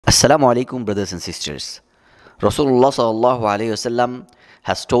Assalamu alaikum, brothers and sisters. Rasulullah sallallahu alaihi wasallam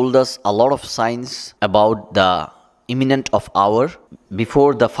has told us a lot of signs about the imminent of hour.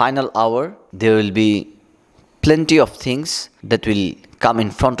 Before the final hour, there will be plenty of things that will come in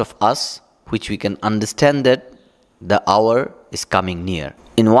front of us, which we can understand that the hour is coming near.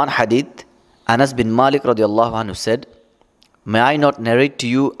 In one hadith, Anas bin Malik radiallahu anhu said, "May I not narrate to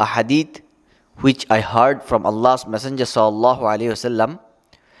you a hadith which I heard from Allah's Messenger sallallahu alaihi wasallam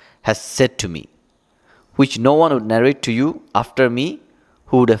has said to me, which no one would narrate to you after me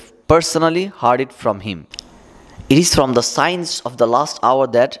who would have personally heard it from him. It is from the signs of the last hour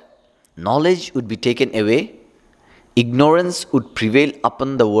that knowledge would be taken away, ignorance would prevail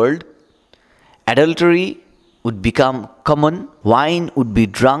upon the world, adultery would become common, wine would be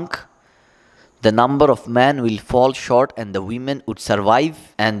drunk, the number of men will fall short and the women would survive,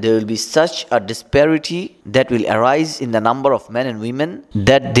 and there will be such a disparity that will arise in the number of men and women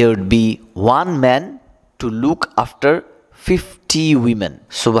that there would be one man to look after 50 women."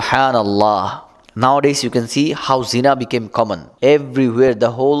 Subhanallah. Nowadays you can see how zina became common. Everywhere,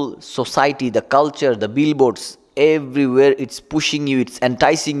 the whole society, the culture, the billboards, everywhere it's pushing you, it's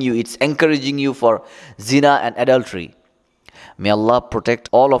enticing you, it's encouraging you for zina and adultery. May Allah protect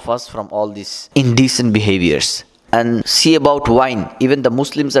all of us from all these indecent behaviors. And see about wine. Even the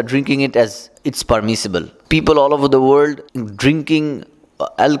Muslims are drinking it as it's permissible. People all over the world drinking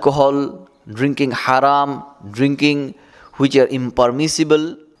alcohol, drinking haram, drinking which are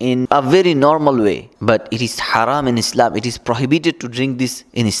impermissible in a very normal way. But it is haram in Islam. It is prohibited to drink this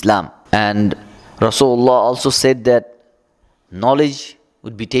in Islam. And Rasulullah also said that knowledge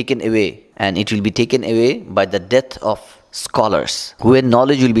would be taken away, and it will be taken away by the death of scholars. When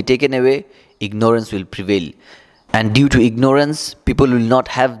knowledge will be taken away, ignorance will prevail. And due to ignorance, people will not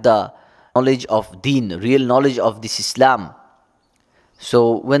have the knowledge of deen, real knowledge of this Islam.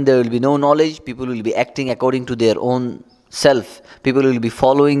 So when there will be no knowledge, people will be acting according to their own self. People will be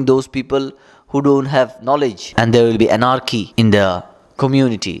following those people who don't have knowledge, and there will be anarchy in the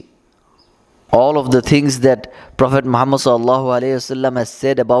community. All of the things that Prophet Muhammad sallallahu alaihi wasallam has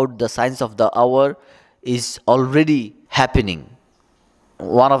said about the signs of the hour is already happening.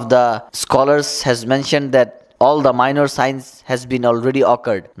 One of the scholars has mentioned that all the minor signs has been already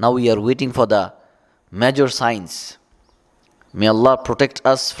occurred. Now we are waiting for the major signs. May Allah protect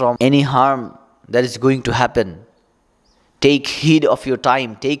us from any harm that is going to happen. Take heed of your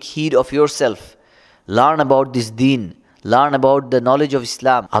time. Take heed of yourself. Learn about this deen. Learn about the knowledge of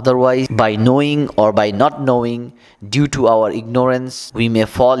Islam. Otherwise, by knowing or by not knowing, due to our ignorance, we may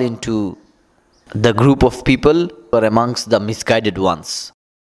fall into the group of people who are amongst the misguided ones.